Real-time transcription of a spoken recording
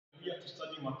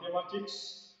to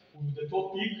mathematics with the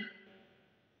topic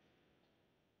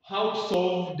how to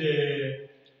solve the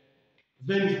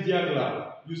Venn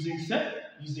diagram using set.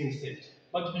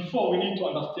 But before, we need to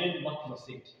understand what is a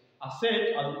set. A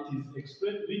set, as it is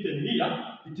written here,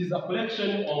 it is a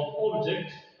collection of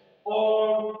objects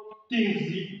or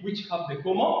things which have the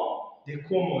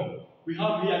common. We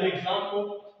have here an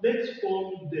example. Let's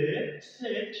form the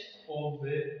set of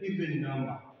the even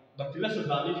number, but lesser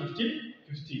than 15.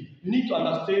 You need to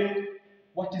understand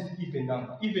what is even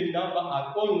number. Even number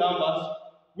are all numbers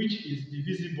which is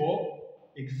divisible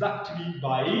exactly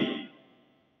by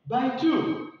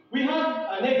 2. We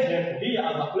have an example here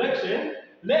as a collection.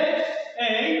 Let's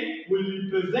A will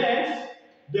represent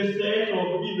the set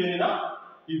of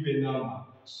even number.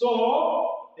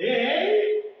 So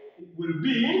A will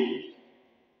be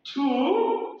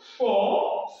 2,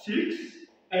 4, 6,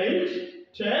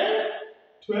 8, 10,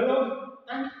 12,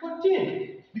 and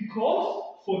 14. Because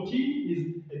 14 is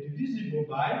divisible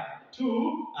by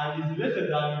 2 and is lesser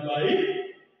than by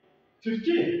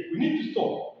 15. We need to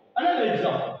stop. Another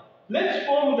example. Let's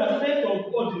form the set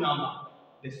of odd number.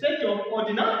 The set of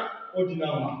odd number.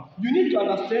 You need to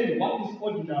understand what is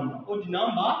odd number. Odd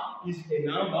number is a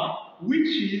number which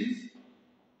is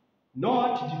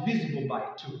not divisible by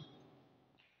 2.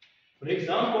 For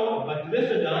example, but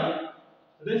lesser than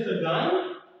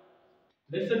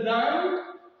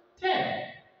 10.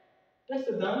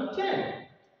 Lesser than 10.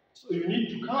 So you need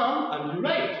to come and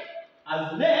write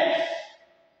as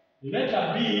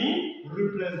letter B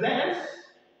represents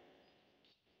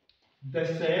the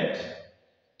set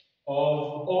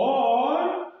of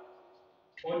all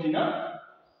odd number.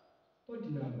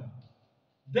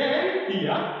 Then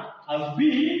here, as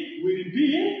B will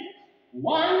be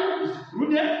 1 is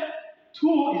included,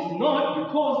 2 is not,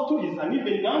 because 2 is an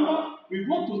even number. We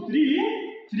go to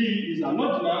 3, 3 is an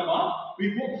odd number. We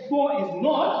go 4 is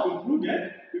not included.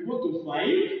 We go to 5,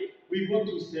 we go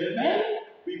to 7,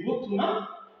 we go to 9,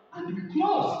 and we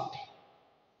close.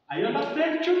 Are you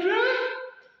understand, children?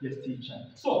 Yes, teacher.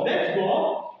 So let's go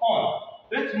on.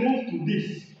 Let's move to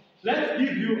this. Let's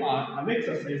give you an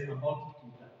exercise about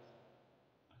that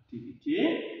activity.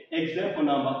 Example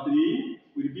number 3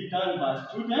 will be done by a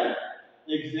student.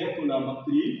 Example number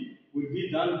 3 will be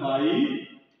done by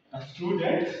a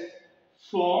student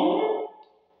from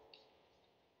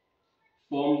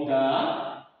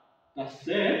the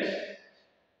set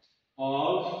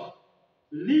of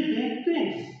living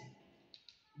things.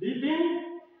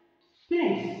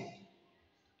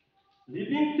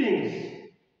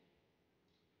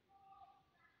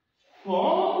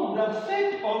 From the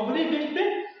set of living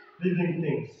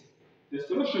things. The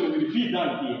solution will be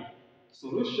done here.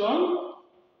 Solution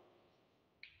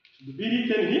should be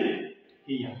written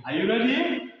here. Are you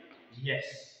ready? Yes.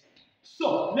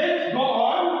 So let's go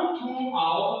on to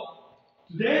our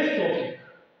today's topic.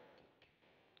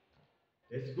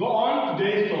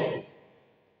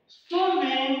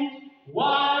 Solving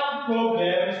word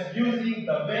problems using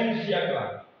the Venn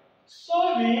diagram.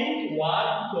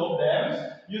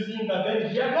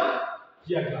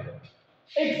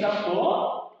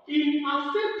 Example, in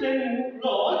a certain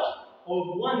lot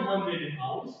of 100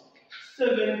 house,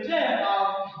 70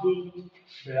 have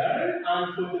blueberry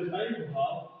and 45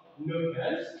 have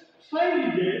nuggets.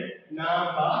 Find the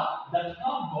number that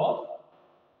have both,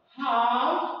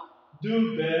 have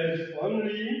blueberries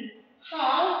only,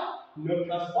 have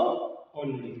nuggets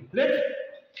only. Let's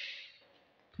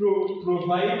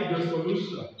provide the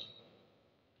solution.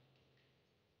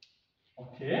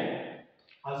 Okay.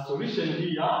 As solution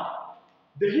here,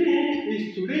 the hint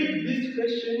is to read this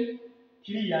question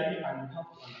clearly and you have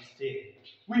to understand.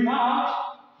 We have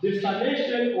the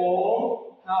summation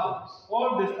of house.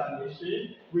 All the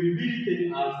summation will be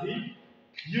written as the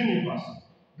universal.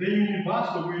 The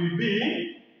universal will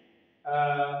be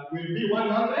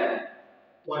 100.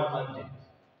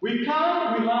 We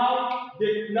have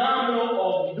the number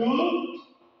of do.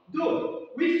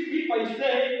 Which, if I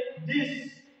say this,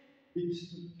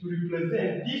 it's to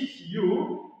represent this U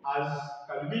as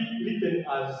can be written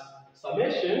as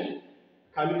summation,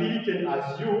 can be written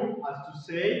as U as to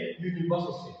say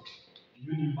universal set.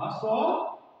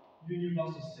 Universal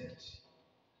set.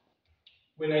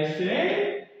 When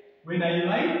I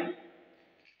write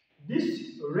this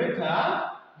letter, I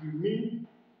mean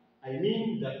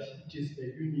that it is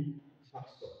a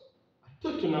universal, a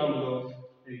total number of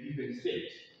a given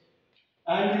set.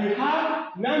 And we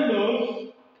have number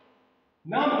of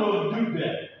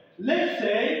blueberry. Let's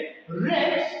say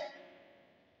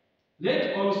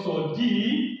let also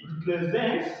D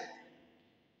represents